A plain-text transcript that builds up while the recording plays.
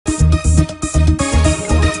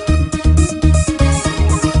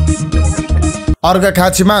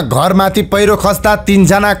अर्घाखाँचीमा घरमाथि पहिरो खस्दा 3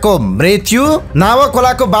 जनाको मृत्यु।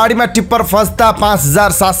 नावाखोलाको बाढीमा टिप्पर फस्दा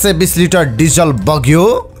 5720 लिटर डिजल बग्यो।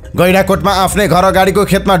 गैंडाकोटमा आफ्नै घर अगाडिको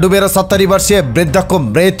खेतमा डुबेर 70 वर्षीय वृद्धको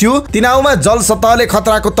मृत्यु। तिनाउमा जल सतहले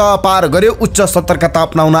खतराको तह पार गर्यो, उच्च सतर्कता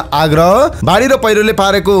अपनाउन आग्रह। बाढी र पहिरोले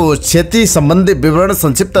पारेको क्षति सम्बन्धी विवरण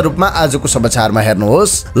संक्षिप्त रूपमा आजको समाचारमा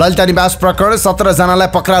हेर्नुहोस्। ललिता निवास प्रकरण 17 जनालाई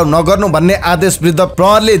पक्राउ नगर्नु भन्ने आदेश विरुद्ध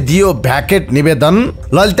प्रहरले दियो भ्याकेट निवेदन।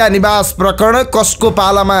 ललिता निवास प्रकरण कसको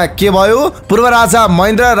पालामा के भयो? पूर्व राजा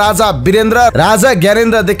महेन्द्र, राजा वीरेन्द्र, राजा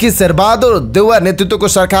ज्ञानेन्द्रदेखि शेरबहादुर देउवा नेतृत्वको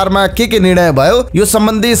सरकारमा के निर्णय भयो, यो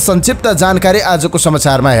सम्बन्धी संक्षिप्त जानकारी आजको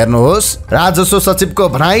समाचारमा हेर्नुहोस्। राजस्व सचिवको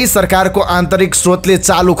भनाई, सरकारको आन्तरिक स्रोतले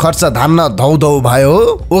चालु खर्च धान्न धौधौ भयो।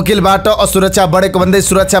 वकिलबाट असुरक्षा बढेको भन्दै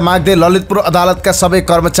सुरक्षा माग्दै ललितपुर अदालतका सबै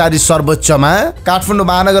कर्मचारी सर्वोच्चमा। काठमाडौँ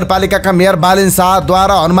महानगरपालिकाका मेयर बालिन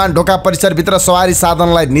शाहद्वारा हनुमान ढोका परिसरभित्र सवारी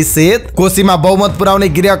साधनलाई निषेध। कोशीमा बहुमत पुर्याउने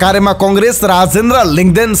गृह कार्यमा कांग्रेस राजेन्द्र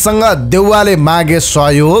लिङ्गदेनसँग देउवाले मागे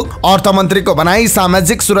सहयोग। अर्थमन्त्रीको भनाई,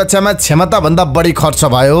 सामाजिक सुरक्षामा क्षमता भन्दा बढी खर्च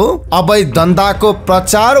भयो। अवैध धन्दाको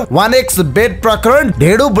प्रचार। 1x बेड प्रकरण,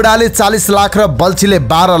 ढेडु बुढाले 40 लाख र बल्छीले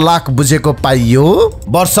 12 लाख बुझेको पाइयो।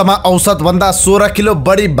 वर्षमा औसत भन्दा 16 किलो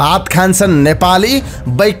बढी भात खान्छन् नेपाली,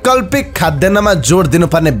 वैकल्पिक खाद्यान्नमा जोड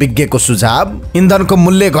दिनुपर्ने विज्ञको सुझाव। इन्धनको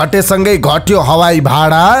मूल्य घटेसँगै घट्यो हवाई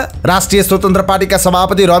भाडा। राष्ट्रिय स्वतन्त्र पार्टीका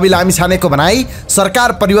सभापति रवि लामिछानेको भनाई,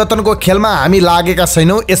 सरकार परिवर्तनको खेलमा हामी लागेका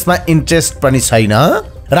छैनौं, यसमा इन्ट्रेस्ट पनि छैन।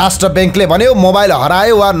 राष्ट्र बैंकले भन्यो, मोबाइल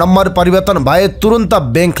हरायो वा नम्बर परिवर्तन भए तुरुन्त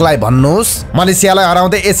बैंकलाई भन्नुहोस्। मलेसियालाई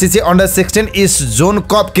हराउँदै SCC under 16 east John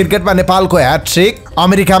cup क्रिकेटमा नेपालको ह्याट्रिक।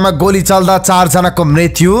 अमेरिकामा गोली चल्दा 4 जनाको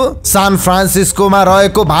मृत्यु। सान फ्रान्सिस्कोमा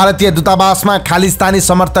रहेको भारतीय दूतावासमा खालिस्तानी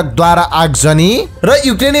समर्थकद्वारा आगजनी। र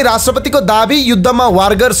युक्रेनी राष्ट्रपतिको दाबी, युद्धमा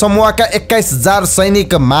वार्गर समूहका 21000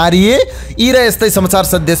 सैनिक मारिए। यी र यस्तै समाचार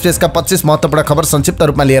सहित देशविदेशका 25 महत्त्वपूर्ण खबर संक्षिप्त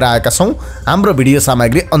रूपमा लिएर आएका छौं। हाम्रो भिडियो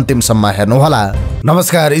सामग्री अन्तिमसम्म हेर्नुहोला।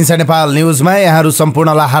 नमस्कार, इन्साइड नेपाल न्यूजमा यहाँहरू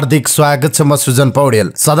सम्पूर्णलाई हार्दिक स्वागत छ। म सुजन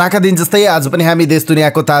पौडेल। सदाका दिन जस्तै आज पनि हामी देश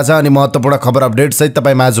दुनियाँको ताजा अनि महत्त्वपूर्ण खबर अपडेट सहित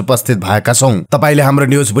तपाईमाझ उपस्थित भएका छौं। तपाईले हाम्रो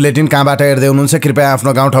न्यूज बुलेटिन कहाँबाट हेर्दै हुनुहुन्छ कृपया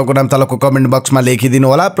आफ्नो गाउँ ठाउँको नाम तलको कमेन्ट बक्समा लेखिदिनु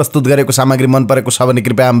होला। प्रस्तुत गरेको सामग्री मन परेको छ भने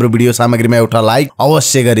कृपया हाम्रो भिडियो सामग्रीमा एउटा लाइक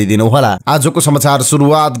अवश्य गरिदिनु होला। आजको समाचार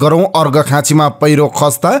सुरुवात गरौं अर्घाखाँचीमा पहिरो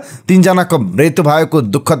खस्दा 3 जनाको मृत्यु भएको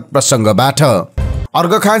दुःखद प्रसंगबाट।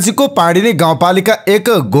 अर्घाखाँचीको पाडिनी गाउँपालिका 1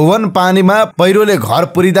 गोवन पानीमा पहिरोले घर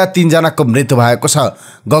पुरिदा 3 जनाको मृत्यु भएको छ।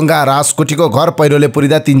 गंगा राजकोटीको घर पहिरोले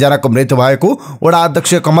पुरिदा 3 जनाको मृत्यु भएको वडा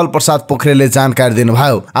अध्यक्ष कमल प्रसाद पोखरेलले जानकारी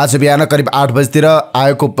दिनुभयो। आज बिहान करिब 8 बजेतिर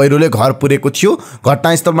आएको पहिरोले घर पुरेको थियो।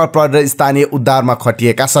 घटनास्थलमा प्रहरी र स्थानीय उद्धारमा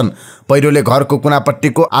खटिएका छन्। पहिरोले घरको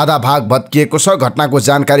कुनापट्टिको आधा भाग भत्किएको छ। घटनाको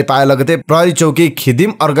जानकारी पाए लगतै प्रहरी चौकी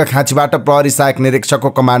खिदिम अर्घाखाँचीबाट प्रहरी सहायक निरीक्षकको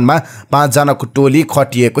कमान्डमा 5 जनाको टोली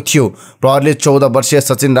खटिएको थियो। प्रहरीले 14 वर्षीय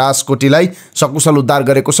सचिन राजकोटीलाई सकुशल उद्धार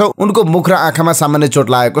गरेको छ। उनको मुख र आँखामा सामान्य चोट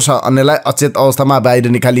लागेको छ। अन्यलाई अचेत अवस्थामा बाहिर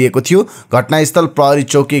निकालिएको थियो। घटनास्थल प्रहरी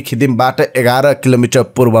चौकी खिदिमबाट 11 किलोमिटर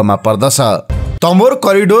पूर्वमा पर्दछ। तमोर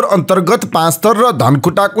करिडोर अन्तर्गत पाँचतर र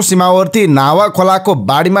धनकुटाको सीमावर्ती नावाखोलाको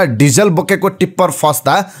बाढीमा डिजल बोकेको टिप्पर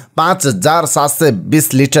फस्दा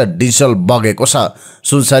 5720 लिटर डिजल बगेको छ।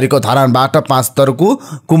 सुनसरीको धरानबाट पाँचतरको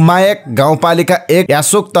कुम्मायक गाउँपालिका 1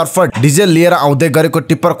 यासोक तर्फ डिजल लिएर आउँदै गरेको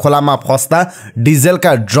टिप्पर खोलामा फस्दा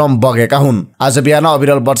डिजलका ड्रम बगेका हुन्। आज बिहान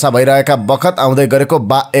अविरल वर्षा भइरहेका बखत आउँदै गरेको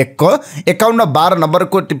 1 को 5112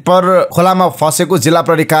 नम्बरको टिप्पर खोलामा फसेको जिल्ला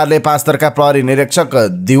प्रहरी कार्यालय पाँचतरका प्रहरी निरीक्षक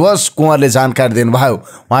दिवस कुँवरले जानकारी दिनुभयो।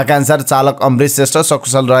 उहाँका अनुसार चालक अमृत श्रेष्ठ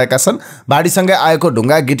सकुशल रहेका छन्। बाढीसँगै आएको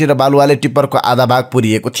ढुङ्गा गिटी र बालुवाले टिप्परको आधा भाग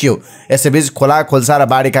पुरिएको थियो। यसैबीच खोला खोल्सा र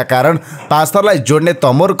बाढीका कारण पाँचतरलाई जोड्ने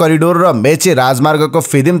तमोर करिडोर र मेची राजमार्गको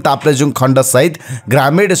फिदिम ताप्लेजुङ खण्ड सहित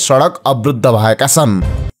ग्रामीण सडक अवरुद्ध भएका छन्।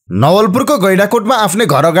 नवलपुरको गैंडाकोटमा आफ्नै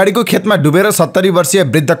घर अगाडिको खेतमा डुबेर 70 वर्षीय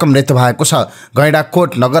वृद्धको मृत्यु भएको छ।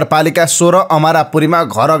 गैंडाकोट नगरपालिका 16 अमारापुरीमा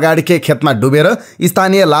घर अगाडिकै खेतमा डुबेर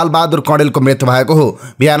स्थानीय लालबहादुर कणेलको मृत्यु भएको हो।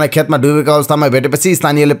 बिहान खेतमा डुबेको अवस्थामा भेटेपछि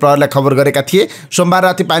स्थानीयले प्रहरीलाई खबर गरेका थिए। सोमबार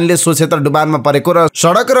राति पानीले सो क्षेत्र डुबानमा परेको र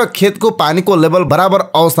सडक र खेतको पानीको लेभल बराबर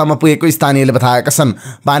अवस्थामा पुगेको स्थानीयले बताएका छन्।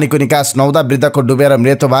 पानीको निकास नहुँदा वृद्धको डुबेर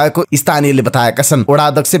मृत्यु भएको स्थानीयले बताएका छन्। वडा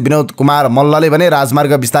अध्यक्ष विनोद कुमार मल्लले भने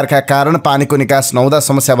राजमार्ग विस्तारका कारण पानीको निकास नहुँदा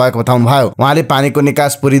समस्या भएको बताउनु भयो। उहाँले पानीको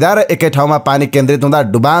निकास पुरिदा र एकै ठाउँमा पानी केन्द्रित हुँदा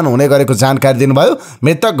डुबान हुने गरेको जानकारी दिनुभयो।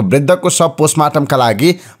 मृतक वृद्धको शव पोस्टमार्टमका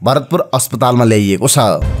लागि भरतपुर अस्पतालमा ल्याइएको छ।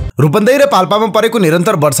 रूपन्देही र पाल्पामा परेको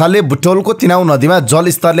निरन्तर वर्षाले बुटोलको तिनाउ नदीमा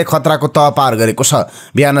जलस्तरले खतराको तह पार गरेको छ।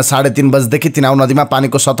 बिहान 3:30 बजेदेखि तिनाउ नदीमा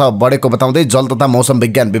पानीको सतह बढेको बताउँदै जल तथा मौसम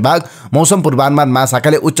विज्ञान विभाग मौसम पूर्वानुमान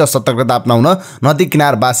महाशाखाले उच्च सतर्कता अपनाउन नदी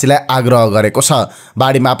किनारवासीलाई आग्रह गरेको छ।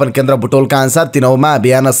 बाढी मापन केन्द्र बुटोलका अनुसार तिनाउमा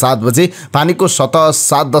बिहान 7 बजे पानीको सतह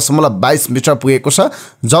 7 7.22 मिटर पुगेको छ।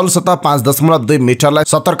 जलसतह 5.2 मिटरलाई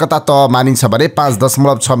सतर्कता तह मानिन्छ भने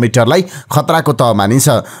 5.6 मिटरलाई खतराको तह मानिन्छ।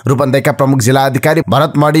 रूपन्देहीका प्रमुख जिल्ला अधिकारी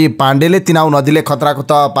भरतमणि पाण्डेले तिनाउ नदीले खतराको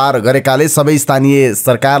तह पार गरेकाले सबै स्थानीय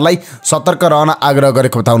सरकारलाई सतर्क रहन आग्रह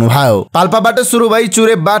गरेको बताउनुभयो। पाल्पाबाट सुरु भई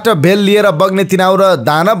चुरेबाट भेल लिएर बग्ने तिनाउ र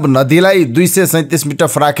दानव नदीलाई 237 मिटर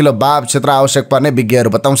फराकिलो बाब क्षेत्र आवश्यक पर्ने विज्ञहरू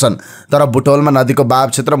बताउँछन्। तर बुटोलमा नदीको बाब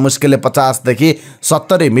क्षेत्र मुस्किलले 50 देखि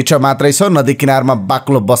 70 मिटर मात्रै छ। नदी किनारमा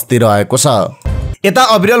बाक्लो बस्ती रहेको छ। यता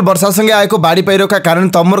अविरल वर्षासँगै आएको बाढी पहिरोका कारण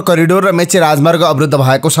तमोर करिडोर र मेची राजमार्ग अवरुद्ध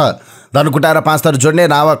भएको छ। धनकुटा र पाँचथर जोड्ने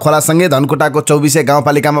नावा खोलासँगै धनकुटाको 24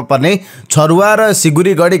 गाउँपालिकामा पर्ने छरुवा र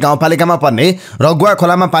सिगुरीगढी गाउँपालिकामा पर्ने रगुवा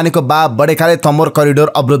खोलामा पानीको बाब बढेकाले तमोर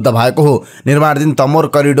करिडोर अवरुद्ध भएको हो। निर्माणाधीन तमोर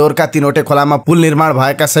करिडोरका 3वटै खोलामा पुल निर्माण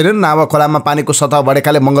भएका छैनन्। नावा खोलामा पानीको सतह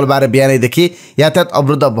बढेकाले मंगलबार बिहानैदेखि यातायात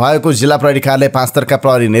अवरुद्ध भएको जिल्ला प्रहरी कार्यालय पाँचथरका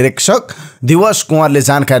प्रहरी निरीक्षक दिवस कुँवरले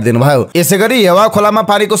जानकारी दिनुभयो। यसैगरी हेवा खोलामा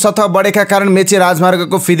पानीको सतह बढेका कारण मेची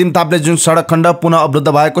राजमार्गको फिदिम ताप्लेजुङ सडक खण्ड पुनः अवरुद्ध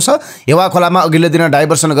भएको छ। हेवा खोलामा अघिल्लो दिन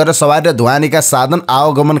डाइभर्सन गरेर सवारी र ढुवानीका साधन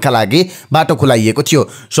आवागमनका लागि बाटो खुलाइएको थियो।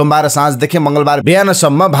 सोमबार साँझदेखि मंगलबार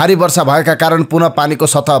बिहानसम्म भारी वर्षा भएका कारण पुनः पानीको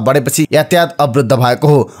सतह बढेपछि यातायात अवरुद्ध भएको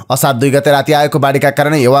हो। असार 2 गते राति आएको बाढीका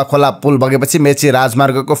कारण हेवा खोला पुल बगेपछि मेची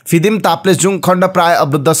राजमार्गको फिदिम ताप्लेजुङ खण्ड प्राय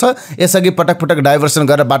अवरुद्ध छ। यसअघि पटक पटक डाइभर्सन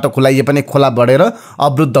गरेर बाटो खुलाइए पनि खोला बढेर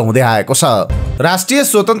अवरुद्ध हुँदै आएको छ। राष्ट्रिय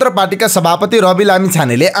स्वतन्त्र पार्टीका सभापति रवि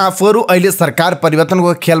लामिछानेले आफूहरू अहिले सरकार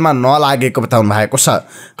परिवर्तनको खेलमा नलागेको बताउनु भएको छ।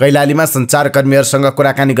 कैलालीमा सञ्चारकर्मीहरूसँग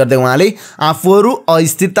कुराकानी गर्दै उहाँले आफूहरू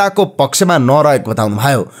अस्थिरताको पक्षमा नरहेको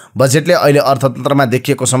बताउनुभयो। बजेटले अहिले अर्थतन्त्रमा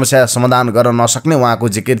देखिएको समस्या समाधान गर्न नसक्ने उहाँको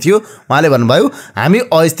जिकिर थियो। उहाँले भन्नुभयो, हामी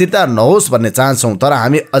अस्थिरता नहोस् भन्ने चाहन्छौँ, तर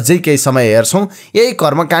हामी अझै केही समय हेर्छौँ। यही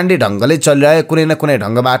कर्मकाण्डी ढङ्गले चलिरहे कुनै न कुनै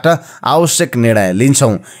ढङ्गबाट आवश्यक निर्णय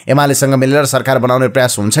लिन्छौँ। एमालेसँग मिलेर सरकार बनाउने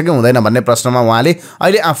प्रयास हुन्छ कि हुँदैन भन्ने प्रश्नमा उहाँले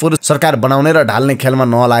अहिले आफूहरू सरकार बनाउने र ढाल्ने खेलमा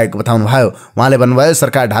नलागेको बताउनुभयो। उहाँले भन्नुभयो,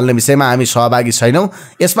 सरकार ढाल्ने विषयमा हामी सहभागी छैनौँ,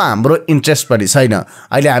 यसमा हाम्रो इन्ट्रेस्ट पनि छैन।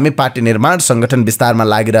 अहिले हामी पार्टी निर्माण संगठन विस्तारमा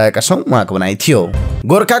लागिरहेका छौँ, उहाँको भनाइ थियो।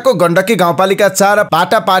 गोर्खाको गण्डकी गाउँपालिका 4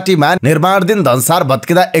 पाटापाटीमा निर्माणाधीन धनसार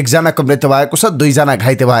भत्किँदा 1 जनाको मृत्यु भएको छ। 2 जना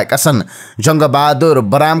घाइते भएका छन्। जङ्गबहादुर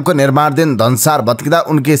बरामको निर्माणाधीन धनसार भत्किँदा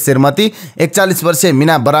उनकी श्रीमती 41 वर्षीय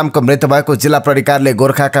मीना बरामको मृत्यु भएको जिल्ला प्रहरी कार्यालय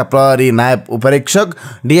गोर्खाका प्रहरी नायब उपरीक्षक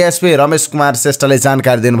डीएसपी रमेश कुमार श्रेष्ठले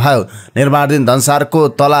जानकारी दिनुभयो। निर्माणाधीन धनसारको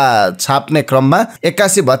तला छाप्ने क्रममा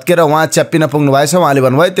 81 भत्केर उहाँ च्याप्पिन पुग्नु भएछ। उहाँले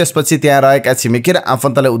भन्नुभयो, त्यसपछि त्यहाँ रहेका छिमेकी र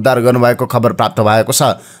आफन्तले उद्धार गर्नुभएको खबर प्राप्त भएको छ।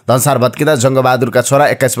 धनसार भत्किँदा जङ्गबहादुरका छोरा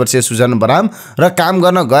 21 वर्षीय सुजन बराम र काम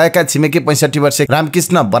गर्न गएका छिमेकी 65 वर्षीय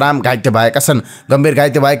रामकृष्ण बराम घाइते भएका छन्। गम्भीर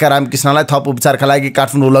घाइते भएका रामकृष्णलाई थप उपचारका लागि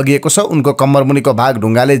काठमाडौँ लगिएको छ। उनको कम्मर मुनिको भाग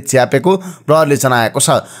ढुङ्गाले च्यापेको प्रहरीले जनाएको छ।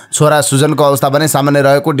 छोरा सुजनको अवस्था भने सामान्य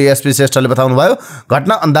रहेको डीएसपी श्रेष्ठले बताउनुभयो।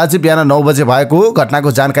 घटना अन्दाजी बिहान 9 बजे भएको हो।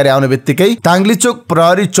 घटनाको जानकारी आउने बित्तिकै टाङ्ग्लीचोक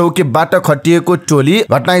प्रहरी चौकीबाट खटिएको टोली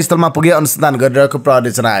घटनास्थलमा पुगे अनुसन्धान गरिरहेको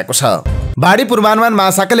प्रहरीले जनाएको छ। बाढी पूर्वानुमान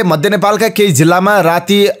महाशाखाले मध्य नेपालका केही जिल्लामा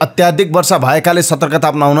राति अत्याधिक वर्षा भएकाले सतर्कता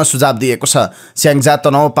अपनाउन सुझाव दिएको छ। स्याङ्जा,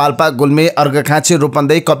 तनहुँ, पाल्पा, गुल्मी, अर्घखाँची,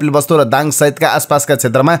 रूपन्देही, कपिलवस्तु र दाङ सहितका आसपासका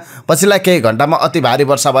क्षेत्रमा पछिल्ला केही घण्टामा अति भारी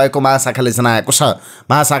वर्षा भएको महाशाखाले जनाएको छ।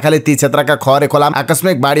 महाशाखाले ती क्षेत्रका खहरे खोलामा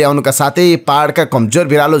आकस्मिक बाढी आउनुका साथै पहाडका कमजोर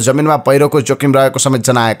भिरालो जमिनमा पहिरोको जोखिम रहेको समेत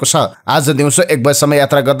जनाएको छ। आज दिउँसो 1 बजेसम्म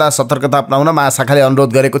यात्रा गर्दा सतर्कता अपनाउन महाशाखाले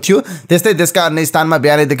अनुरोध गरेको थियो। त्यस्तै देशका अन्य स्थानमा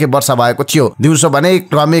बिहानैदेखि वर्षा भएको थियो। दिउँसो भने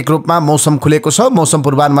क्रमिक रूपमा मौसम खुलेको छ। मौसम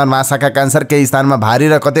पूर्वानुमान महाशाखाका अनुसार केही स्थानमा भारी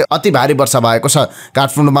र कतै अति भारी वर्षा भएको छ।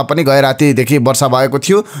 काठमाडौँमा पनि गए रातिदेखि वर्षा भएको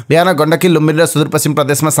थियो। बिहान गण्डकी, लुम्बिनी र सुदूरपश्चिम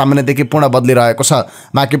प्रदेशमा सामान्यदेखि पूर्ण बदली रहेको छ।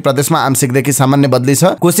 बाँकी प्रदेशमा आंशिकदेखि सामान्य बदली छ।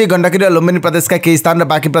 कोशी, गण्डकी र लुम्बिनी प्रदेशका केही स्थान र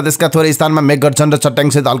बाँकी प्रदेशका थोरै स्थानमा मेघगर्जन र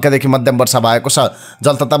चट्याङसहित हल्कादेखि मध्यम वर्षा भएको छ।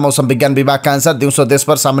 जल तथा मौसम विज्ञान विभागका अनुसार दिउँसो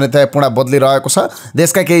देशभर सामान्यतया पूर्ण बदली रहेको छ।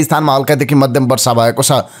 देशका केही स्थानमा हल्कादेखि मध्यम वर्षा भएको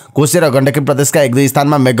छ। कोशी र गण्डकी प्रदेशका 1-2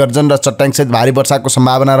 स्थानमा मेघगर्जन र चट्याङसहित भारी वर्षाको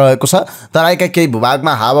सम्भावना रहेको छ। तराईका केही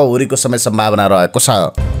भूभागमा हावाहुरीको समेत सम्भावना रहेको छ।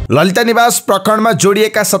 ललिता निवास प्रकरणमा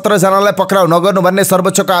जोडिएका 17 जनालाई पक्राउ नगर्नु भन्ने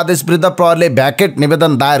सर्वोच्चको आदेश विरुद्ध प्रहरीले भ्याकेट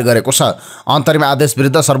निवेदन दायर गरेको छ। अन्तरिम आदेश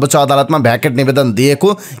विरुद्ध सर्वोच्च अदालतमा भ्याकेट निवेदन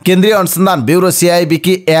दिएको केन्द्रीय अनुसन्धान ब्युरो सीआईबी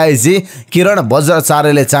की एआईजी किरण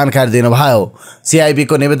बज्राचार्यले जानकारी दिनुभयो। सीआईबी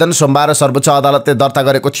को निवेदन सोमबार सर्वोच्च अदालतले दर्ता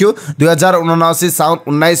गरेको थियो। 2079 साउन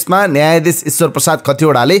 19 मा न्यायाधीश ईश्वर प्रसाद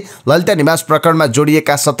खतिवडाले ललिता निवास प्रकरणमा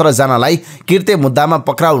जोडिएका 17 जनालाई किर्ते मुद्दामा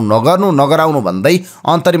पक्राउ नगराउनु भन्दै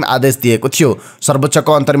अन्तरिम आदेश दिएको थियो।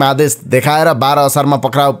 सर्वोच्चको अन्तरिम आदेश देखाएर 12 असारमा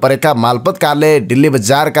पक्राउ परेका मालपोत कार्यालय दिल्ली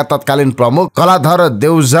बजारका तत्कालीन प्रमुख कलाधर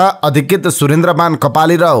देउजा, अधिकृत सुरेन्द्रमान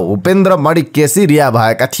कपाली र उपेन्द्र मणि केसी रिहा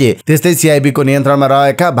भएका थिए। त्यस्तै सीआईबी को नियन्त्रणमा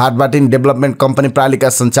रहेका भाटबाटिन डेभलपमेन्ट कम्पनी प्रालिका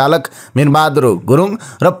सञ्चालक मीरबहादुर गुरुङ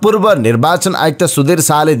र पूर्व निर्वाचन आयुक्त सुधीर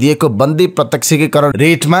शाहले दिएको बन्दी प्रत्यक्षीकरण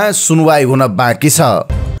रेटमा सुनवाई हुन बाँकी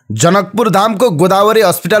छ। जनकपुर धामको गोदावरी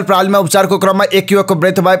अस्पताल प्रणालीमा उपचारको क्रममा एक युवकको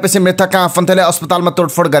मृत्यु भएपछि मृतकका आफन्तले अस्पतालमा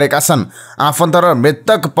तोडफोड गरेका छन्। आफन्त र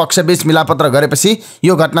मृतक पक्षबीच मिलापत्र गरेपछि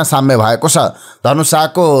यो घटना साम्य भएको छ।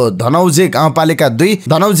 धनुषाको धनौजी गाउँपालिका 2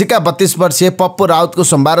 धनौजीका 32 वर्षीय पप्पू राउतको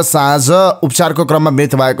सोमबार साँझ उपचारको क्रममा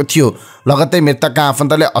मृत्यु भएको थियो। लगत्तै मृतकका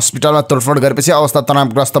आफन्तले अस्पतालमा तोडफोड गरेपछि अवस्था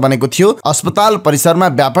तनावग्रस्त बनेको थियो। अस्पताल परिसरमा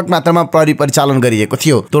व्यापक मात्रामा प्रहरी परिचालन गरिएको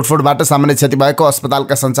थियो। तोडफोडबाट सामान्य क्षति भएको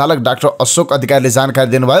अस्पतालका सञ्चालक डाक्टर अशोक अधिकारीले जानकारी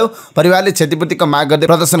दिनुभयो। परिवारले क्षतिपूर्तिको माग गर्दै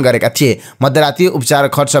प्रदर्शन गरेका थिए। मध्यराती उपचार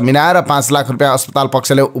खर्च मिलाएर 5 लाख रुपियाँ अस्पताल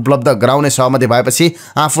पक्षले उपलब्ध गराउने सहमति भएपछि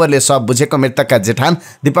आफूहरूले सब बुझेको मृतकका जेठान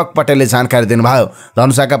दीपक पटेलले जानकारी दिनुभयो।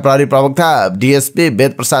 धनुषाका प्रहरी प्रवक्ता डीएसपी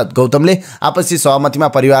वेद प्रसाद गौतमले आपसी सहमतिमा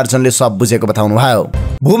परिवारजनले सब बुझेको बताउनुभयो।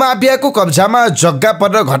 भूमाफियाको कब्जामा जग्गा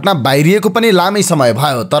पर्न घटना बाहिरिएको पनि लामै समय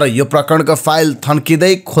भयो, तर यो प्रकरणको फाइल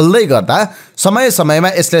थन्किँदै खोल्दै गर्दा समय समयमा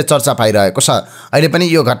यसले चर्चा पाइरहेको छ। अहिले पनि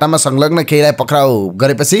यो घटनामा संलग्न केहीलाई पक्राउ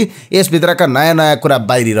गरेपछि यसभित्रका नयाँ कुरा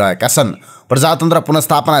बाहिरिरहेका छन्। प्रजातन्त्र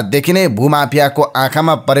पुनर्स्थापनादेखि नै भूमाफियाको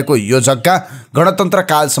आँखामा परेको यो जग्गा गणतन्त्र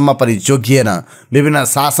कालसम्म पनि जोगिएन। विभिन्न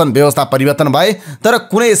शासन व्यवस्था परिवर्तन भए तर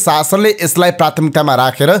कुनै शासनले यसलाई प्राथमिकतामा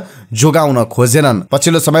राखेर जोगाउन खोजेनन्।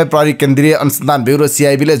 पछिल्लो समय प्रहरी केन्द्रीय अनुसन्धान ब्युरो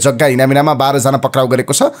सीआईबीले जग्गा इनामिनामा 12 जना पक्राउ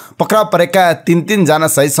गरेको छ। पक्राउ परेका 3 जना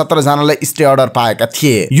सहित 17 जनालाई स्टे अर्डर पाएका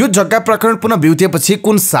थिए। यो जग्गा प्रकरण पुनः बिउतिएपछि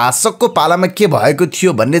कुन शासकको पालामा के भएको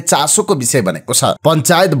थियो भन्ने चासोको विषय बनेको छ।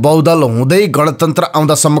 पञ्चायत बहुदल हुँदै गणतन्त्र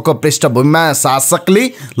आउँदासम्मको पृष्ठभूमिमा शासकले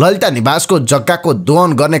ललिता निवासको जग्गाको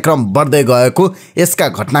दोहन गर्ने क्रम बढ्दै गएको यसका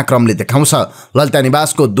घटनाक्रमले देखाउँछ। ललिता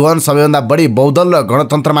निवासको दोहन सबैभन्दा बढी बहुदल र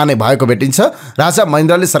गणतन्त्रमा नै भएको भेटिन्छ। राजा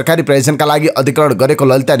महेन्द्रले सरकारी प्रयोजनका लागि अधिग्रहण गरेको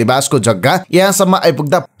ललिता निवासको जग्गा यहाँसम्म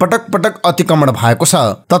आइपुग्दा पटक पटक अतिक्रमण भएको छ।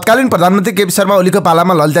 तत्कालीन प्रधानमन्त्री केपी शर्मा ओलीको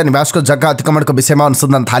पालामा ललिता निवासको जग्गा अतिक्रमणको विषयमा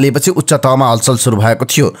अनुसन्धान थालिएपछि उच्च तहमा हलचल सुरु भएको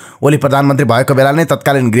थियो। ओली प्रधानमन्त्री भएको बेला नै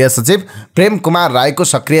तत्कालीन गृह सचिव प्रेम कुमार राईको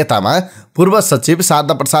सक्रियतामा पूर्व सचिव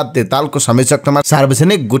शारदा प्रसाद तेतालको संयोजकतामा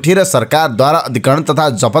सार्वजनिक गुठी र सरकारद्वारा अधिग्रहण तथा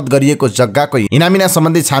जफत गरिएको जग्गाको इनामिना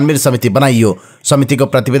सम्बन्धी छानबिन समिति बनाइयो। समितिको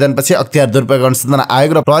प्रतिवेदनपछि अख्तियार दुरुपयोग अनुसन्धान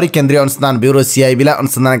आयोग र प्रहरी केन्द्रीय अनुसन्धान ब्युरो सीआईबीलाई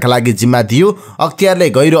अनुसन्धानका लागि जिम्मा दियो। अख्तियारले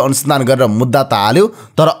गहिरो अनुसन्धान गरेर मुद्दा त हाल्यो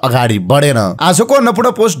तर अगाडि बढेन। आजको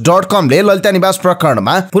अन्नपूर्णपोस्ट.com ले ललिता निवास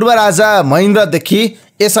प्रकरणमा पूर्व राजा महेन्द्रदेखि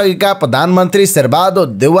यसअघिका प्रधानमन्त्री शेरबहादुर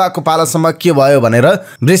देउवाको पालासम्म के भयो भनेर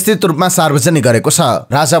विस्तृत रूपमा सार्वजनिक गरेको छ।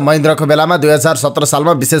 राजा महेन्द्रको बेलामा 2017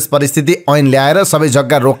 सालमा विशेष परिस्थिति ऐन ल्याएर सबै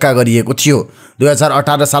जग्गा रोक्का गरिएको थियो।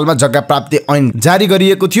 2018 सालमा जग्गा प्राप्ति ऐन जारी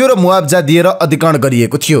गरिएको थियो र मुआब्जा दिएर अधिग्रहण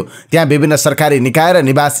गरिएको थियो। त्यहाँ विभिन्न सरकारी निकाय र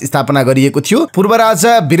निवास स्थापना गरिएको थियो। पूर्व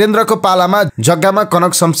राजा वीरेन्द्रको पालामा जग्गामा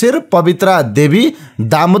कनक शमशेर, पवित्रा देवी,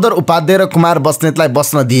 दामोदर उपाध्याय र कुमार बस्नेतलाई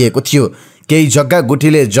बस्न दिएको थियो। केही जग्गा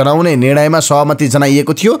गुठीले जनाउने निर्णयमा सहमति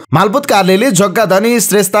जनाइएको थियो। मालपोत कार्यालयले जग्गा धनी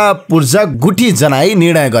श्रेष्ठता पूर्जा गुठी जनाई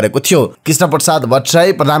निर्णय गरेको थियो। कृष्ण प्रसाद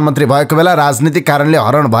भट्टराई प्रधानमन्त्री भएको बेला राजनीतिक कारणले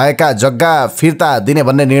हरण भएका जग्गा फिर्ता दिने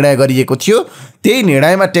भन्ने निर्णय गरिएको थियो। त्यही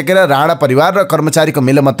निर्णयमा टेकेर राणा परिवार र कर्मचारीको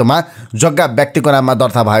मिलमत्तमा जग्गा व्यक्तिको नाममा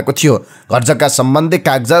दर्ता भएको थियो। घर जग्गा सम्बन्धी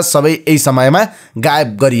कागजात सबै यही समयमा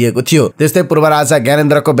गायब गरिएको थियो। त्यस्तै पूर्व राजा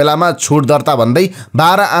ज्ञानेन्द्रको बेलामा छुट दर्ता भन्दै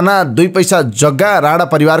 12 आना 2 पैसा जग्गा राणा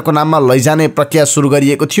परिवारको नाममा लैजाने प्रक्रिया सुरु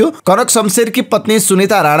गरिएको थियो। कनक शमशेरकी पत्नी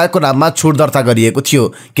सुनिता राणाको नाममा छुट दर्ता गरिएको थियो।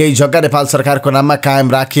 केही जग्गा नेपाल सरकारको नाममा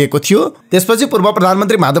कायम राखिएको थियो। त्यसपछि पूर्व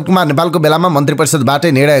प्रधानमन्त्री माधव कुमार नेपालको बेलामा मन्त्री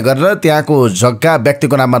परिषदबाटै निर्णय गरेर त्यहाँको जग्गा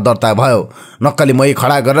व्यक्तिको नाममा दर्ता भयो। नक्कली मोही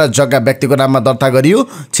खडा गरेर जग्गा व्यक्तिको नाममा दर्ता गरियो।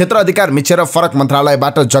 क्षेत्र अधिकार मिचेर फरक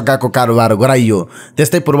मन्त्रालयबाट जग्गाको कारोबार गराइयो।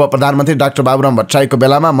 त्यस्तै पूर्व प्रधानमन्त्री डाक्टर बाबुराम भट्टराईको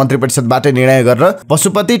बेलामा मन्त्री परिषदबाटै निर्णय गरेर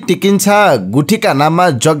पशुपति टिकिन्छा गुठीका नाममा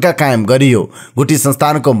जग्गा कायम गरियो। गुठी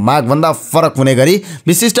संस्थानको मागभन्दा फरक हुने गरी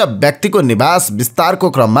विशिष्ट व्यक्तिको निवास विस्तारको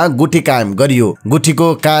क्रममा गुठी कायम गरियो।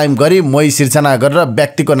 गुठीको कायम गरी मोही सिर्जना गरेर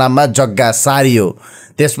व्यक्तिको नाममा जग्गा सारियो।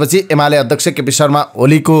 त्यसपछि एमाले अध्यक्ष केपी शर्मा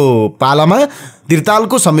ओलीको पालामा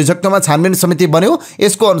तिरतालको संयोजकतामा छानबिन समिति बन्यो।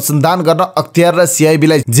 यसको अनुसन्धान गर्न अख्तियार र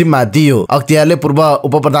सीआईबीलाई जिम्मा दियो। अख्तियारले पूर्व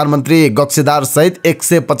उपप्रधानमन्त्री गक्सेदार सहित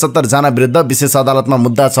 175 जना विरुद्ध विशेष अदालतमा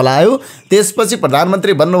मुद्दा चलायो। त्यसपछि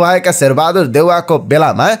प्रधानमन्त्री बन्नुभएका शेरबहादुर देउवाको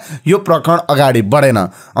बेलामा यो प्रकरण अगाडि बढेन।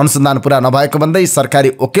 अनुसन्धान पुरा नभएको भन्दै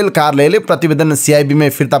सरकारी वकिल कार्यालयले प्रतिवेदन सीआईबीमै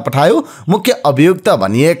फिर्ता पठायो। मुख्य अभियुक्त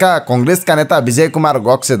भनिएका कांग्रेसका नेता विजय कुमार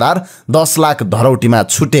गक्सेदार 10 लाख धरौटीमा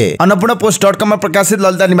छुटे। अन्नपूर्णपोस्ट.com मा प्रकाशित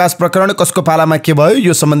ललिता निवास प्रकरण कसको पालामा के भयो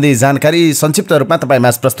यो सम्बन्धी जानकारी संक्षिप्त रूपमा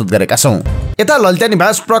तपाईमाझ प्रस्तुत गरेका छौं। यता ललिता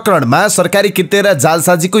निवास प्रकरणमा सरकारी कृत्य र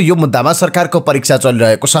जालसाजीको यो मुद्दामा सरकारको परीक्षा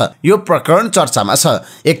चलिरहेको छ। यो प्रकरण चर्चामा छ।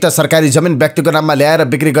 एक त सरकारी जमिन व्यक्तिको नाममा ल्याएर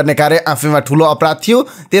बिक्री गर्ने कार्य आफैमा ठूलो अपराध थियो।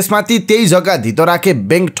 त्यसमाथि त्यही जग्गा धितो राखे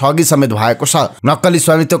बैंक ठगी समेत भएको छ। नक्कली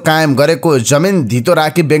स्वामित्व कायम गरेको जमिन धितो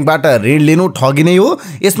राखी बैंकबाट ऋण लिनु ठगी नै हो।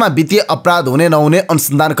 यसमा वित्तीय अपराध हुने नहुने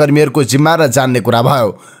अनुसन्धान कर्मीहरूको जिम्मा र जान्ने कुरा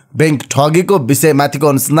भयो। बैंक ठगीको विषयमाथिको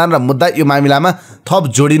अनुसन्धान र मुद्दा यो मामिलामा थप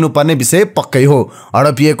जोडिनुपर्ने विषय पक्कै हो।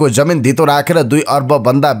 हडपिएको जमिन धितो राखेर 2 अर्ब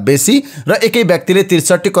भन्दा बेसी र एकै व्यक्तिले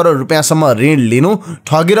 63 करोड रुपियाँसम्म ऋण लिनु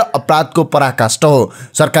ठगी र अपराधको पराकाष्ठ हो।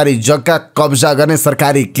 सरकारी जग्गा कब्जा गर्ने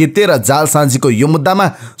सरकारी किते र जालसाजीको यो मुद्दामा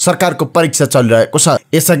सरकारको परीक्षा चलिरहेको छ।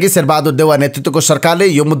 यसअघि शेरबहादुर देउवा नेतृत्वको सरकारले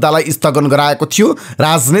यो मुद्दालाई स्थगन गराएको थियो।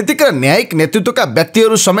 राजनीतिक र न्यायिक नेतृत्वका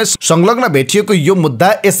व्यक्तिहरू समेत संलग्न भेटिएको यो मुद्दा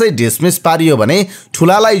यसै डिसमिस पारियो भने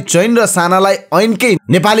ठुलालाई चैन र सानालाई ऐनकै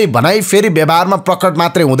नेपाली भनाइ फेरि व्यवहारमा प्रकट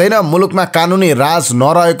मात्रै हुँदैन, मुलुकमा कानुनी राज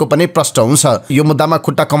नरहेको पनि प्रष्ट हुन्छ। यो मुद्दामा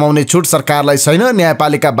खुट्टा कमाउने छुट सरकारलाई छैन।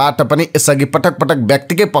 न्यायपालिकाबाट पनि यसअघि पटक पटक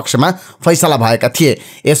व्यक्तिकै पक्षमा फैसला भएका थिए।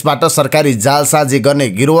 यसबाट सरकारी जालसाजी गर्ने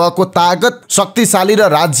गिरोहको तागत शक्तिशाली र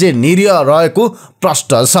राज्य निरीह रहेको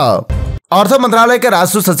प्रष्ट छ। अर्थ मन्त्रालयका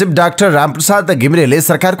राजस्व सचिव डाक्टर रामप्रसाद घिमिरेले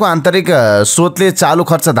सरकारको आन्तरिक स्रोतले चालु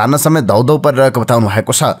खर्च धान्न समेत धौधौ परिरहेको बताउनु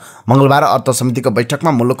भएको छ। मंगलबार अर्थ समितिको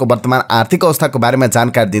बैठकमा मुलुकको वर्तमान आर्थिक अवस्थाको बारेमा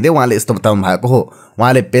जानकारी दिँदै उहाँले यस्तो बताउनु भएको हो।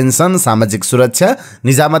 उहाँले पेन्सन, सामाजिक सुरक्षा,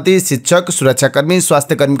 निजामती, शिक्षक, सुरक्षाकर्मी,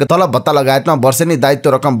 स्वास्थ्यकर्मीको तलब भत्ता लगायतमा वर्षेनी दायित्व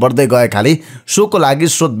रकम बढ्दै गएकाले सोको लागि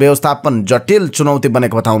स्रोत व्यवस्थापन जटिल चुनौती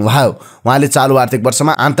बनेको बताउनु भयो। उहाँले चालु आर्थिक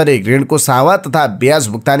वर्षमा आन्तरिक ऋणको सावा तथा ब्याज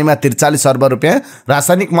भुक्तानीमा 43 अर्ब रुपियाँ,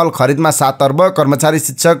 रासायनिक मल खरिदमा 7 अर्ब, कर्मचारी,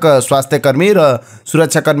 शिक्षक, स्वास्थ्यकर्मी र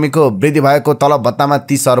सुरक्षाकर्मीको वृद्धि भएको तलब भत्तामा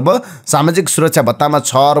 30 अर्ब, सामाजिक सुरक्षा भत्तामा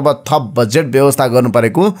 6 अर्ब थप बजेट व्यवस्था गर्नु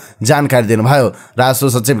परेको जानकारी दिनुभयो। राजस्व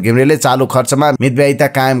सचिव घिमिरेले चालु खर्चमा मितव्ययिता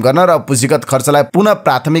कायम गर्न र पुँजीगत खर्चलाई पुनः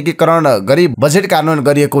प्राथमिकीकरण गरी बजेट कार्यान्वयन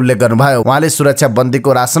गरिएको उल्लेख गर्नुभयो। उहाँले सुरक्षा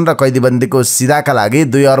बन्दीको राशन र कैदीबन्दीको सिधाका लागि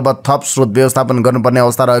 2 अर्ब थप स्रोत व्यवस्थापन गर्नुपर्ने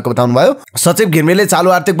अवस्था रहेको बताउनुभयो। सचिव घिमिरेले चालु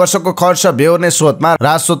आर्थिक वर्षको खर्च बेहोर्ने स्रोतमा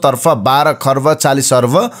राजस्वतर्फ 12 खर्ब 40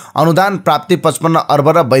 अर्ब, अनुदान प्राप्ति 55 अर्ब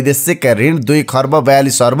र वैदेशिक ऋण 2 खर्ब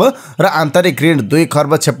 42 अर्ब र आन्तरिक ऋण 2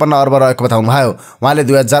 खर्ब 56 अर्ब रहेको बताउनुभयो। उहाँले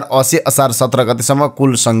 2080 असार 17 गतेसम्म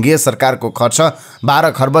कुल संघीय सरकारको खर्च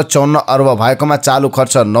 12 खर्ब 54 अर्ब भएकोमा चालु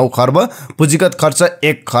खर्च 9 खर्ब, पुँजीगत खर्च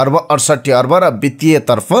 1 खर्ब 68 अर्ब र वित्तीय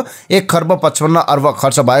तर्फ 1 खर्ब 55 अर्ब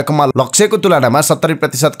खर्च भएकोमा लक्ष्यको तुलनामा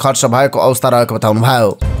 70% खर्च भएको अवस्था रहेको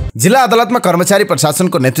बताउनुभयो। जिल्ला अदालतमा कर्मचारी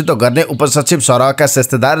प्रशासनको नेतृत्व गर्ने उपसचिव सरहका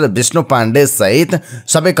सेस्तेदार विष्णु पाण्डे सहित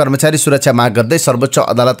सबै कर्मचारी सुरक्षा माग गर्दै सर्वोच्च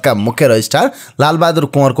अदालतका मुख्य रजिस्ट्रार लालबहादुर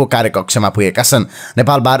कुँवरको कार्यकक्षमा पुगेका छन्।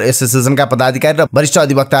 नेपाल बार एसोसिएसनका पदाधिकारी र वरिष्ठ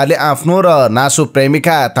अधिवक्ताहरूले आफ्नो र नासु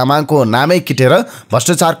प्रेमिका तामाङको नामै किटेर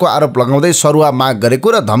भ्रष्टाचारको आरोप लगाउँदै सरुवा माग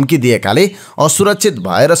गरेको र धम्की दिएकाले असुरक्षित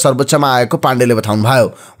भएर सर्वोच्चमा आएको पाण्डेले बताउनुभयो।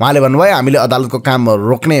 उहाँले भन्नुभयो, हामीले अदालतको काम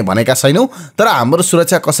रोक्ने भनेका छैनौँ, तर हाम्रो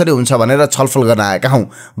सुरक्षा कसरी हुन्छ भनेर छलफल गर्न आएका हौँ।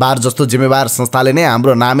 बार जस्तो जिम्मेवार संस्थाले नै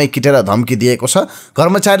हाम्रो नामै किटेर धम्की दिएको छ।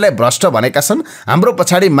 कर्मचारीलाई भ्रष्ट भनेका छन्, हाम्रो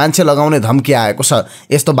पछाडि मान्छे लगाउने धम्की आएको छ।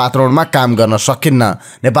 यस्तो वातावरणमा काम गर्न सकिन्न।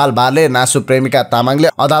 नेपाल बारले नासु प्रेमिका तामाङले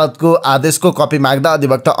अदालतको आदेशको कपी माग्दा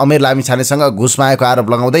अधिवक्ता अमेर लामिछानेसँग घुस मागेको आरोप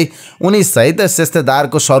लगाउँदै उनी सहित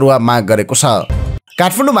सेस्तेदारको सरुवा माग गरेको छ।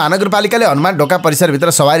 काठमाडौँ महानगरपालिकाले हनुमान ढोका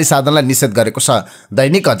परिसरभित्र सवारी साधनलाई निषेध गरेको छ।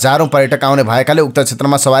 दैनिक हजारौं पर्यटक आउने भएकाले उक्त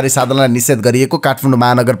क्षेत्रमा सवारी साधनलाई निषेध गरिएको काठमाडौँ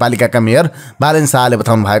महानगरपालिकाका मेयर बालेन शाहले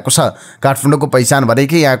बताउनु भएको छ। काठमाडौँको पहिचान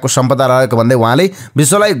भनेकै यहाँको सम्पदा रहेको भन्दै उहाँले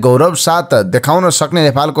विश्वलाई गौरव साथ देखाउन सक्ने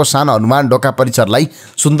नेपालको सानो हनुमान ढोका परिसरलाई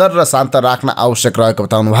सुन्दर र शान्त राख्न आवश्यक रहेको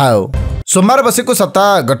बताउनुभयो। सोमबार बसेको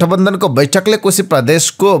सत्ता गठबन्धनको बैठकले कोशी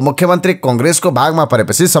प्रदेशको मुख्यमन्त्री कांग्रेसको भागमा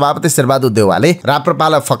परेपछि सभापति शेरबहादुर देउवाले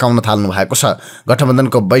राप्रपालाई फकाउन थाल्नु भएको छ।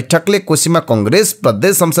 गठबन्धनको बैठकले कोशीमा कांग्रेस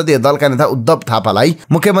प्रदेश संसदीय दलका नेता उद्धव थापालाई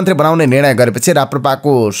मुख्यमन्त्री बनाउने निर्णय गरेपछि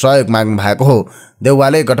राप्रपाको सहयोग माग्नु भएको हो।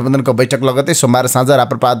 देउवाले गठबन्धनको बैठक लगत्तै सोमबार साँझ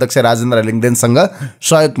राप्रपा अध्यक्ष राजेन्द्र लिङदेनसँग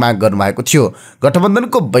सहयोग माग गर्नुभएको थियो।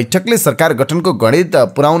 गठबन्धनको बैठकले सरकार गठनको गणित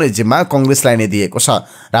पुर्याउने जिम्मा कांग्रेसलाई नै दिएको छ।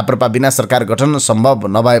 राप्रपा बिना सरकार गठन सम्भव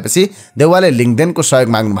नभएपछि देउवाले लिङदेनको सहयोग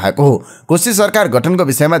माग्नु भएको हो। कोशी सरकार गठनको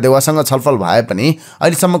विषयमा देउवासँग छलफल भए पनि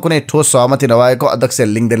अहिलेसम्म कुनै ठोस सहमति नभएको अध्यक्ष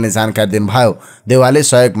लिङदेनले जानकारी दिनुभयो। देउवाले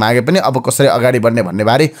सहयोग मागे पनि अब कसरी अगाडि बढ्ने भन्ने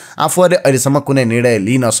बारे आफूहरूले अहिलेसम्म कुनै निर्णय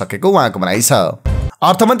लिन सकेको उहाँको भनाइ छ।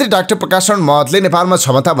 अर्थमन्त्री डाक्टर प्रकाश महतले नेपालमा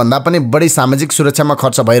क्षमताभन्दा पनि बढी सामाजिक सुरक्षामा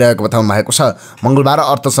खर्च भइरहेको बताउनु भएको छ। मंगलबार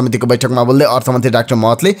अर्थ समितिको बैठकमा बोल्दै अर्थमन्त्री डाक्टर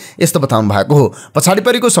महतले यस्तो बताउनु भएको हो। पछाडि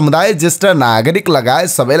परेको समुदाय, ज्येष्ठ नागरिक लगायत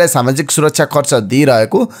सबैलाई सामाजिक सुरक्षा खर्च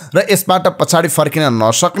दिइरहेको र यसबाट पछाडि फर्किन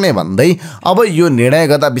नसक्ने भन्दै अब यो निर्णय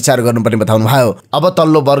गर्दा विचार गर्नुपर्ने बताउनु भयो। अब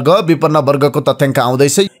तल्लो वर्ग, विपन्न वर्गको तथ्याङ्क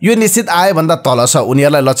आउँदैछ। यो निश्चित आय भन्दा तल छ।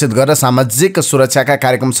 उनीहरूलाई लक्षित गरेर सामाजिक सुरक्षाका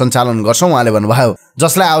कार्यक्रम सञ्चालन गर्छौं उहाँले भन्नुभयो।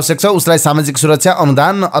 जसलाई आवश्यक छ उसलाई सामाजिक सुरक्षा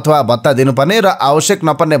अनुदान अथवा भत्ता दिनुपर्ने र आवश्यक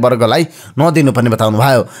नपर्ने वर्गलाई नदिनुपर्ने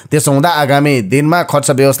बताउनुभयो। त्यसो हुँदा आगामी दिनमा खर्च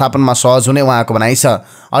व्यवस्थापनमा सहज हुने उहाँको भनाइ छ।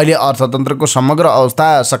 अहिले अर्थतन्त्रको समग्र अवस्था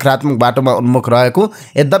सकारात्मक बाटोमा उन्मुख रहेको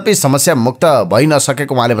यद्यपि समस्या मुक्त भइ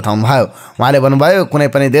नसकेको उहाँले बताउनुभयो। उहाँले भन्नुभयो कुनै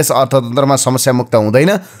पनि देश अर्थतन्त्रमा समस्या मुक्त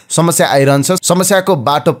हुँदैन, समस्या आइरहन्छ, समस्याको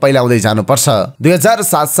बाटो पहिलाउँदै जानुपर्छ।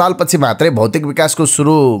 2007 सालपछि मात्रै भौतिक विकासको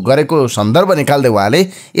सुरु गरेको सन्दर्भ निकाल्दै उहाँले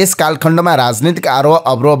यस कालखण्डमा राजनीतिक आरोह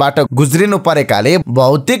अवरोहबाट गुज्रिनु परेकाले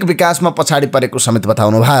भौतिक विकासमा पछाडि परेको समेत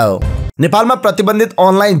बताउनुभयो। नेपालमा प्रतिबन्धित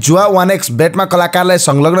अनलाइन जुवा 1x बेटमा कलाकारलाई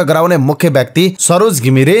संलग्न गराउने मुख्य व्यक्ति सरोज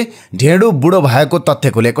घिमिरे ढेडु बुढो भएको तथ्य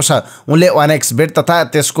खुलेको छ। उनले 1x बेट तथा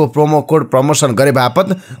त्यसको प्रोमो कोड प्रमोसन गरे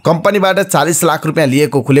बापत कम्पनीबाट 40 लाख रुपियाँ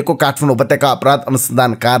लिएको खुलेको काठमाडौँ उपत्यका अपराध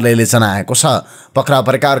अनुसन्धान कार्यालयले जनाएको छ। पक्राउ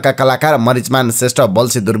परेका अर्का कलाकार मरिचमान श्रेष्ठ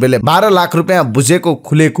बल्सी दुर्बेले 12 लाख रुपियाँ बुझेको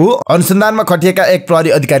खुलेको अनुसन्धानमा खटिएका एक प्रहरी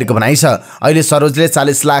अधिकारीको भनाइ छ। अहिले सरोजले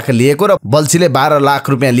 40 लाख लिएको र बल्सीले 12 लाख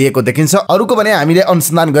रुपियाँ लिएको देखिन्छ। अरूको भने हामीले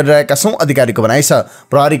अनुसन्धान गरिरहेका छौँ, अधिकारीको भनाइ छ।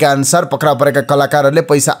 प्रहरीका अनुसार पक्राउ परेका कलाकारहरूले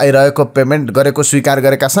पैसा आइरहेको पेमेन्ट गरेको स्वीकार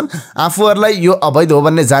गरेका छन्। आफूहरूलाई यो अवैध हो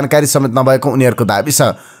भन्ने जानकारी समेत नभएको उनीहरूको दाबी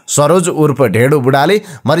छ। सरोज उर्फ ढेडु बुढाले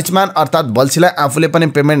मरिचमान अर्थात् बल्सीलाई आफूले पनि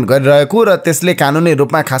पेमेन्ट गरिरहेको र त्यसले कानुनी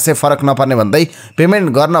रूपमा खासै फरक नपर्ने भन्दै पेमेन्ट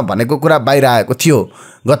गर्न भनेको कुरा बाहिर आएको थियो।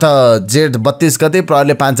 गत जेठ 32 गते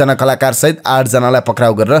प्रहरीले 5 जना कलाकार सहित 8 जनालाई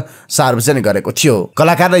पक्राउ गरेर सार्वजनिक गरेको थियो।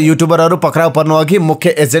 कलाकार र युट्युबरहरू पक्राउ पर्नु अघि मुख्य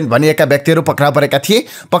एजेन्ट भनिएका व्यक्तिहरू पक्राउ परेका थिए।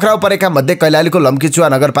 पक्राउ परेका मध्ये कैलालीको लम्कीचुवा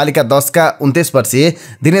नगरपालिका 10 का 29 वर्षीय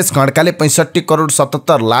दिनेश खड्काले 65 करोड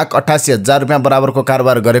 77 लाख 88 हजार रुपियाँ बराबरको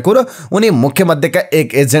कारोबार गरेको र उनी मुख्य मध्येका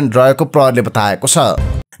एक एजेन्ट रहेको प्रहरीले बताएको छ।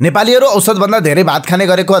 नेपालीहरू औषधभन्दा धेरै भात खाने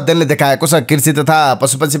गरेको अध्ययनले देखाएको छ। कृषि तथा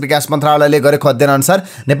पशुपक्षी विकास मन्त्रालयले गरेको अध्ययन अनुसार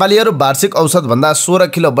नेपालीहरू वार्षिक औषधभन्दा 16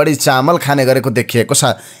 किलो बढी चामल खाने गरेको देखिएको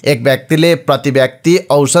छ। एक व्यक्तिले प्रति व्यक्ति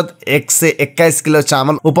औषध 121 किलो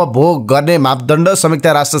चामल उपभोग गर्ने मापदण्ड संयुक्त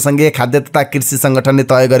राष्ट्र संघीय खाद्य तथा कृषि संगठनले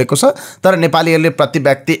तय गरेको छ। तर नेपालीहरूले प्रति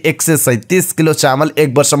व्यक्ति 137 किलो चामल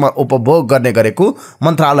एक वर्षमा उपभोग गर्ने गरेको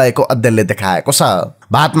मन्त्रालयको अध्ययनले देखाएको छ।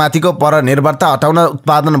 भातमाथिको परनिर्भरता हटाउन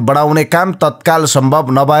उत्पादन बढाउने काम तत्काल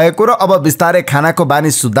सम्भव नभएको र अब बिस्तारै खानाको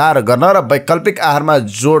बानी सुधार गर्न र वैकल्पिक आहारमा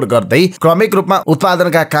जोड गर्दै क्रमिक रूपमा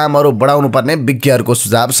उत्पादनका कामहरू बढाउनु पर्ने विज्ञहरूको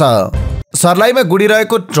सुझाव छ। सर्लाहीमा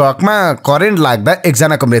गुडिरहेको ट्रकमा करेन्ट लाग्दा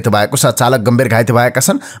एकजनाको मृत्यु भएको छ। चालक गम्भीर घाइते भएका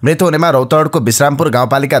छन्। मृत्यु हुनेमा रौतहटको विश्रामपुर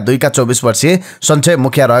गाउँपालिका 2 का 24 वर्षीय सञ्चय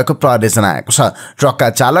मुखिया रहेको प्रहरीले जनाएको छ। ट्रकका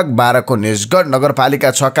चालक 12 को निजगढ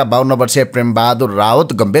नगरपालिका 6 का 52 वर्षीय प्रेमबहादुर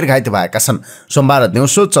रावत गम्भीर घाइते भएका छन्। सोमबार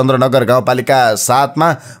दिउँसो चन्द्रनगर गाउँपालिका 7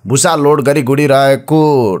 मा भुसा लोड गरी गुडिरहेको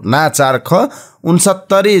ना 4 ख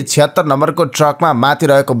 6976 नम्बरको ट्रकमा माथि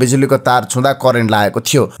रहेको बिजुलीको तार छुँदा करेन्ट लागेको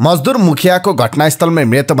थियो। मजदुर मुखियाको घटनास्थलमै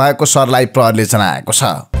मृत्यु भएको सर्लाही प्रहरीले जनाएको छ।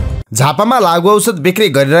 झापामा लागु औषध बिक्री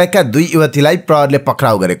गरिरहेका 2 युवतीलाई प्रहरीले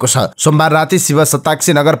पक्राउ गरेको छ। सोमबार राति शिव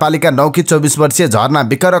सताक्षी नगरपालिका 9 की 24 वर्षीय झरना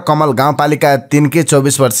विक र कमल गाउँपालिका 3 की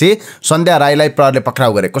 24 वर्षीय सन्ध्या राईलाई प्रहरीले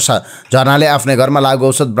पक्राउ गरेको छ। झरनाले आफ्नै घरमा लागु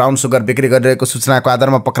औषध ब्राउन सुगर बिक्री गरिरहेको सूचनाको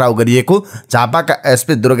आधारमा पक्राउ गरिएको झापाका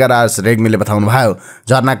एसपी दुर्गाराज रेग्मीले बताउनुभयो।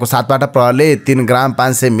 झरनाको साथबाट प्रहरीले 3 ग्राम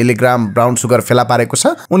 500 मिलिग्राम ब्राउन सुगर फेला पारेको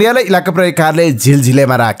छ। उनीहरूलाई इलाका प्रहरी कार्यालय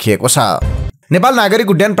झिलझिलेमा राखिएको छ। नेपाल नागरिक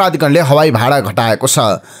उड्डयन प्राधिकरणले हवाई भाडा घटाएको छ।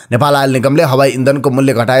 नेपाल आयल निगमले हवाई इन्धनको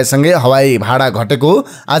मूल्य घटाएसँगै हवाई भाडा घटेको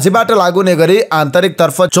आजबाट लागू हुने गरी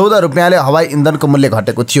आन्तरिकतर्फ 14 रुपियाँले हवाई इन्धनको मूल्य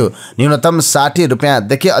घटेको थियो। न्यूनतम 60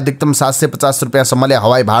 रुपियाँदेखि अधिकतम 750 रुपियाँसम्मले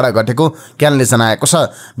हवाई भाडा घटेको क्यानले जनाएको छ।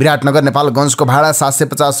 विराटनगर नेपालगञ्जको भाडा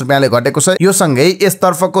 750 रुपियाँले घटेको छ। यो सँगै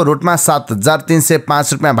यसतर्फको रुटमा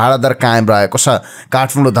 7305 रुपियाँ भाडा दर कायम रहेको छ।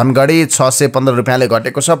 काठमाडौँ धनगढी 615 रुपियाँले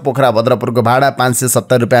घटेको छ। पोखरा भद्रपुरको भाडा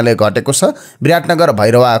 570 रुपियाँले घटेको छ। विराटनगर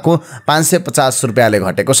भैरवाको 550 रुपियाँले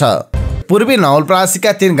घटेको छ। पूर्वी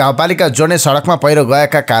नवलपरासीका 3 गाउँपालिका जोड्ने सडकमा पहिरो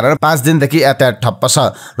गएका कारण 5 दिनदेखि यातायात ठप्प छ।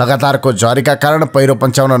 लगातारको झरीका कारण पहिरो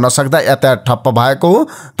पन्चाउन नसक्दा यातायात ठप्प भएको हो।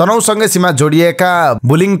 तनहुसँगै सीमा जोडिएका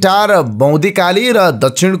बुलिङटार बौद्धिकाली र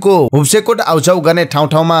दक्षिणको हुब्सेकोट आउजाउ गर्ने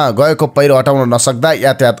ठाउँमा गएको पहिरो हटाउन नसक्दा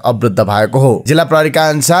यातायात अवरुद्ध भएको हो। जिल्ला प्रहरीका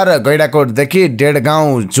अनुसार गैडाकोटदेखि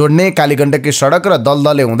डेढगाउँ जोड्ने कालीगण्डकी सडक र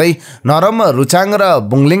दलदले हुँदै नरम रुचाङ र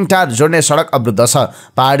बुङलिङटार जोड्ने सडक अवरुद्ध छ।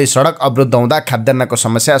 पहाडी सडक अवरुद्ध हुँदा खाद्यान्नको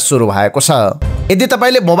समस्या सुरु भएको छ। यदि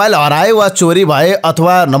तपाईले मोबाइल हराए वा चोरी भए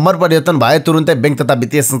अथवा नम्बर परिवर्तन भए तुरुन्तै बैंक तथा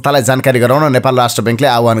वित्तीय संस्थालाई जानकारी गराउन नेपाल राष्ट्र बैंकले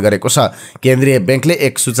आह्वान गरेको छ। केन्द्रीय बैंकले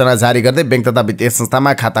एक सूचना जारी गर्दै बैंक तथा वित्तीय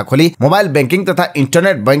संस्थामा खाता खोली मोबाइल बैंकिङ तथा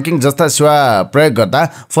इन्टरनेट बैंकिङ जस्ता सेवा प्रयोग गर्दा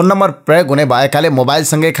फोन नम्बर प्रयोग हुने भएकाले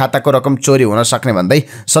मोबाइलसँगै खाताको रकम चोरी हुन सक्ने भन्दै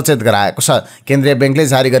सचेत गराएको छ। केन्द्रीय बैंकले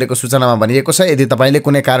जारी गरेको सूचनामा भनिएको छ, यदि तपाईले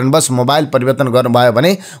कुनै कारणवश मोबाइल परिवर्तन गर्नुभयो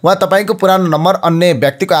भने वा तपाईको पुरानो नम्बर अन्य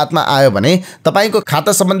व्यक्तिको हातमा आयो भने तपाईको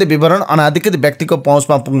खाता सम्बन्धी विवरण कारण अनाधिकृत व्यक्तिको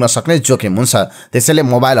पहुँचमा पुग्न सक्ने जोखिम हुन्छ। त्यसैले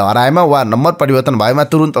मोबाइल हराएमा वा नम्बर परिवर्तन भएमा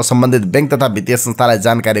तुरुन्त सम्बन्धित बैंक तथा वित्तीय संस्थालाई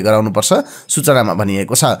जानकारी गराउनुपर्छ, सूचनामा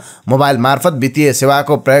भनिएको छ। मोबाइल मार्फत वित्तीय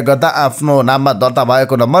सेवाको प्रयोग गर्दा आफ्नो नाममा दर्ता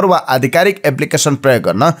भएको नम्बर वा आधिकारिक एप्लिकेसन प्रयोग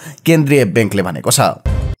गर्न केन्द्रीय बैंकले भनेको छ।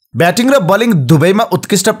 ब्याटिङ र बलिङ दुवैमा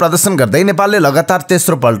उत्कृष्ट प्रदर्शन गर्दै नेपालले लगातार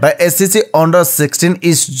तेस्रो पल्ट SCC under 16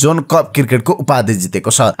 east John cup क्रिकेटको उपाधि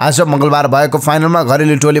जितेको छ। आज मंगलबार भएको फाइनलमा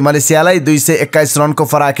घरेलु टोली मलेसियालाई 221 रनको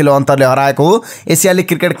फराकिलो अन्तरले हराएको हो। एसियाली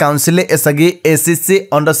क्रिकेट काउन्सिलले यसअघि एससीसी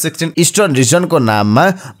अन्डर 16 इस्टर्न रिजनको नाममा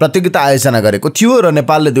प्रतियोगिता आयोजना गरेको थियो र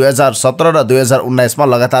नेपालले 2017 र 2019 मा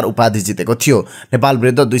लगातार उपाधि जितेको थियो। नेपाल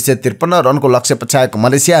विरुद्ध 253 रनको लक्ष्य पछ्याएको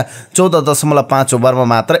मलेसिया 14.5 ओभरमा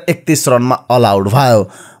मात्र 31 रनमा अल आउट भयो।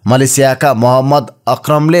 मलेसियाका मोहम्मद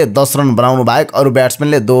अक्रमले 10 रन बनाउनु बाहेक अरू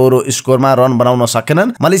ब्याट्सम्यानले दोहोरो स्कोरमा रन बनाउन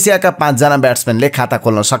सकेनन्। मलेसियाका 5 जना ब्याट्सम्यानले खाता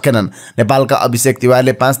खोल्न सकेनन्। नेपालका अभिषेक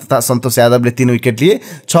तिवारीले 5 तथा सन्तोष यादवले 3 विकेट लिए।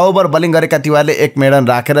 6 ओभर बलिङ गरेका तिवारीले 1 मेडन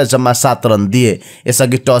राखेर जम्मा 7 रन दिए।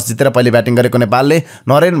 यसअघि टस जितेर पहिले ब्याटिङ गरेको नेपालले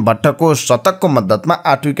नरेन भट्टको शतकको मद्दतमा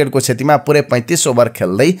 8 विकेटको क्षतिमा पुरै 35 ओभर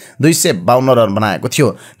खेल्दै 252 रन बनाएको थियो।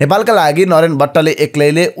 नेपालका लागि नरेन भट्टले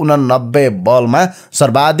एक्लैले 89 बलमा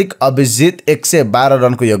सर्वाधिक अभिजित 112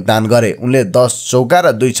 रनको योगदान गरे। उनले 10 चौका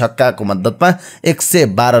र 2 छक्काको मद्दतमा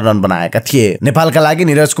 112 रन बनाएका थिए। नेपालका लागि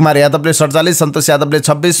नीरज कुमार यादवले 47, सन्तोष यादवले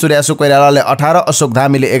 26, सूर्यासु कोइरालाले 18, अशोक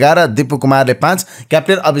धामीले 11, दिपु कुमारले 5,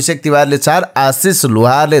 क्याप्टेन अभिषेक तिवारीले 4, आशिष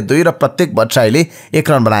लुहारले 2 र प्रत्येक भट्टराईले 1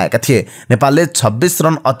 रन बनाएका थिए। नेपालले 26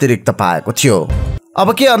 रन अतिरिक्त पाएको थियो।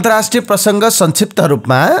 अब के अन्तर्राष्ट्रिय प्रसङ्ग संक्षिप्त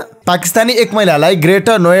रूपमा। पाकिस्तानी एक महिलालाई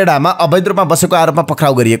ग्रेटर नोएडामा अवैध रूपमा बसेको आरोपमा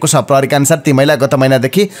पक्राउ गरिएको छ। प्रहरीका अनुसार ती महिला गत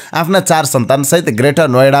महिनादेखि आफ्ना 4 सन्तानसहित ग्रेटर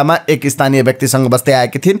नोएडामा एक स्थानीय व्यक्तिसँग बस्दै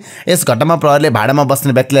आएकी थिइन्। यस घटनामा प्रहरीले भाडामा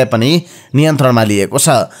बस्ने व्यक्तिलाई पनि नियन्त्रणमा लिएको छ।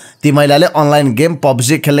 ती महिलाले अनलाइन गेम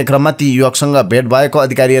पबजी खेल्ने क्रममा ती युवकसँग भेट भएको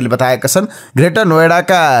अधिकारीहरूले बताएका छन्। ग्रेटर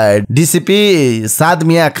नोएडाका डिसिपी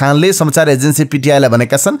सादमिया खानले समाचार एजेन्सी पीटीआईलाई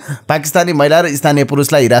भनेका छन्, पाकिस्तानी महिला र स्थानीय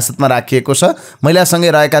पुरुषलाई हिरासतमा राखिएको छ। महिलासँगै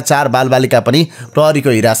रहेका 4 बालबालिका पनि प्रहरीको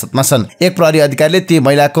हिरासत छन्। एक प्रहरी अधिकारीले ती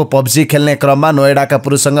महिलाको पबजी खेल्ने क्रममा नोएडाका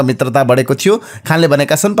पुरुषसँग मित्रता बढेको थियो। खानले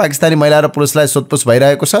भनेका छन्, पाकिस्तानी महिला र पुरुषलाई सोधपुछ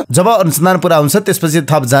भइरहेको छ। जब अनुसन्धान पूरा हुन्छ त्यसपछि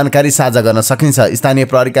थप जानकारी साझा गर्न सकिन्छ। स्थानीय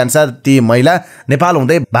प्रहरीका अनुसार ती महिला नेपाल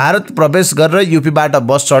हुँदै भारत प्रवेश गरेर यूपीबाट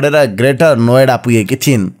बस चढेर ग्रेटर नोएडा पुगेकी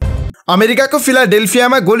थिइन्। अमेरिकाको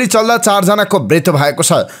फिलाडेल्फियामा गोली चल्दा 4 जनाको मृत्यु भएको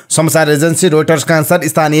छ। समाचार एजेन्सी रोइटर्सका अनुसार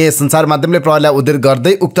स्थानीय सञ्चार माध्यमले प्रहरीलाई उद्धृत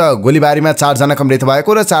गर्दै उक्त गोलीबारीमा 4 जनाको मृत्यु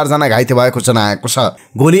भएको र 4 जना घाइते भएको जनाएको छ।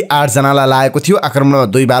 गोली 8 जनालाई लागेको थियो। आक्रमणमा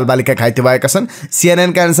 2 बालबालिका घाइते भएका छन्।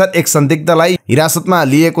 सीएनएनका अनुसार एक संदिग्धलाई हिरासतमा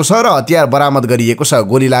लिएको छ र हतियार बरामद गरिएको छ।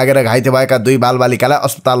 गोली लागेर घाइते भएका 2 बालबालिकालाई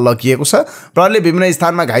अस्पताल लगिएको छ। प्रहरीले विभिन्न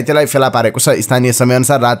स्थानमा घाइतेलाई फेला पारेको छ। स्थानीय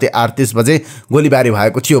समयअनुसार राति 8:30 बजे गोलीबारी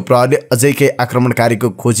भएको थियो। प्रहरीले अझै केही आक्रमणकारीको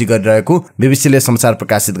खोजी गरिरहेको बीबीसीले समाचार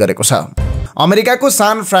प्रकाशित गरेको छ। अमेरिकाको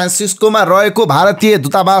सान फ्रान्सिस्कोमा रहेको भारतीय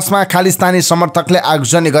दूतावासमा खालिस्तानी समर्थकले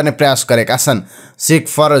आगजनी गर्ने प्रयास गरेका छन्। सिख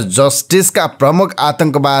फर जस्टिसका प्रमुख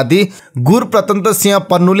आतंकवादी गुरप्रतन्त्र सिंह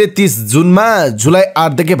पन्नुले 30 जुनमा जुलाई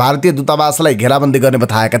 8 देखि भारतीय दूतावासलाई घेराबन्दी गर्ने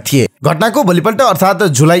बताएका थिए। घटनाको भोलिपल्ट अर्थात्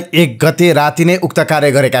जुलाई 1 गते राति नै उक्त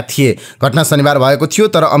कार्य गरेका थिए। घटना शनिबार भएको थियो,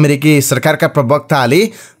 तर अमेरिकी सरकारका प्रवक्ताले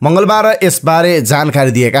मंगलबार यसबारे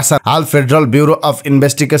जानकारी दिएका छन्। हाल फेडरल ब्युरो अफ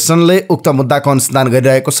इन्भेस्टिगेसनले उक्त मुद्दाको अनुसन्धान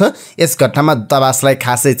गरिरहेको छ। यस घटनामा दूतावासलाई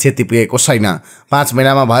खासै क्षति पुगेको छैन। 5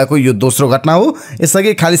 महिनामा भएको यो दोस्रो घटना हो।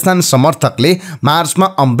 यसअघि खालिस्तान समर्थकले मार्चमा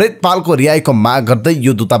अमृतपालको रिहाईको माग गर्दै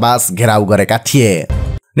यो दूतावास घेराउ गरेका थिए।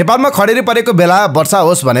 नेपालमा खडेरी परेको बेला वर्षा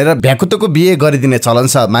होस् भनेर भ्याकुतोको बिहे गरिदिने चलन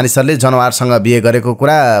छ। मानिसहरूले जनावरसँग बिहे गरेको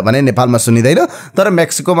कुरा भने नेपालमा सुनिँदैन, तर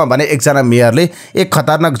मेक्सिकोमा भने एकजना मेयरले एक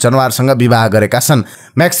खतरनाक जनावरसँग विवाह गरेका छन्।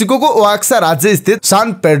 मेक्सिकोको ओआक्सा राज्य स्थित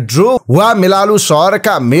सान पेड्रो वा मिलालु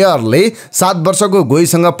शहरका मेयरले 7 वर्षको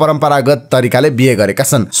गोहीसँग परम्परागत तरिकाले बिहे गरेका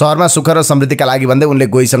छन्। शहरमा सुख र समृद्धिका लागि भन्दै उनले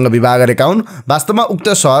गोहीसँग विवाह गरेका हुन्। वास्तवमा उक्त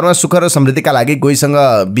शहरमा सुख र समृद्धिका लागि गोहीसँग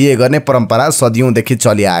बिहे गर्ने परम्परा सदियौंदेखि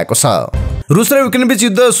चलिआएको छ। रुस र युक्रेन बीच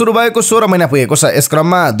युद्ध सुरु भएको 16 महिना पुगेको छ। यस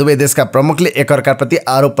क्रममा दुवै देशका प्रमुखले एकअर्काप्रति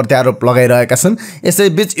आरोप प्रत्यारोप लगाइरहेका छन्।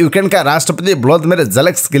 यसैबीच युक्रेनका राष्ट्रपति भ्लोदिमिर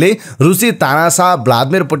जेलेन्स्कीले रुसी तानाशाह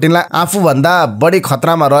भ्लादिमिर पुटिनलाई आफूभन्दा बढी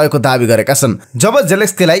खतरामा रहेको दावी गरेका छन्। जब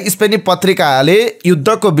जेलेन्स्कीलाई स्पेनी पत्रिकाले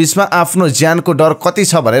युद्धको बीचमा आफ्नो ज्यानको डर कति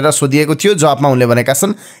छ भनेर सोधिएको थियो, जवाफमा उनले भनेका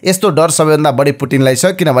छन्, यस्तो डर सबैभन्दा बढी पुटिनलाई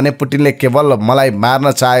छ, किनभने पुटिनले केवल मलाई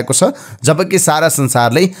मार्न चाहेको छ, जबकि सारा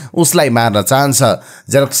संसारले उसलाई मार्न चाहन्छ।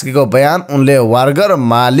 जेलेन्स्कीको बयान उनले वार्गर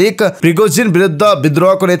मालिक प्रिगोजिन विरुद्ध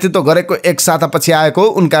विद्रोहको नेतृत्व गरेको एक सातापछि आएको।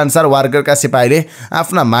 उनका अनुसार वार्गरका सिपाहीले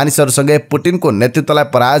आफ्ना मानिसहरूसँगै पुटिनको नेतृत्वलाई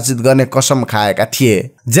पराजित गर्ने कसम खाएका थिए।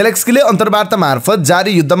 जेलेस्कीले अन्तर्वार्ता मार्फत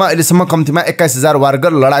जारी युद्धमा अहिलेसम्म कम्तीमा 21,000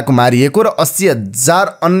 वारगर लडाकु मारिएको र 80,000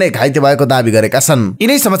 अन्य घाइते भएको दाबी गरेका छन्।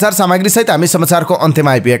 यिनै समाचार सामग्री सहित हामी समाचारको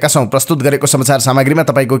अन्त्यमा आइपुगेका छौं। प्रस्तुत गरेको समाचार सामग्रीमा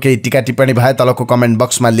तपाईको केही टीका टिप्पणी भए तलको कमेन्ट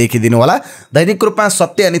बक्समा लेखिदिनु होला। दैनिक रूपमा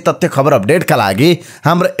सत्य अनि तथ्य खबर अपडेटका लागि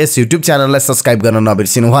हाम्रो यस युट्युब च्यानललाई सब्स्क्राइब गर्न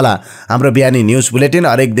नबिर्सिनु होला। हाम्रो बिहानी न्यूज बुलेटिन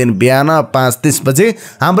हरेक दिन बिहान 5:30 बजे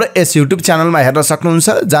हाम्रो यस युट्युब च्यानलमा हेर्न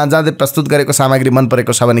सक्नुहुन्छ। जहाँ प्रस्तुत गरेको सामग्री मन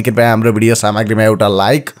परेको छ भने कृपया हाम्रो भिडियो सामग्रीमा एउटा लाइक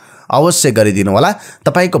अवश्य गरिदिनु होला।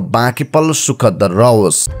 तपाईको बाँकी पल सुखद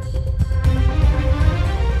रहोस्।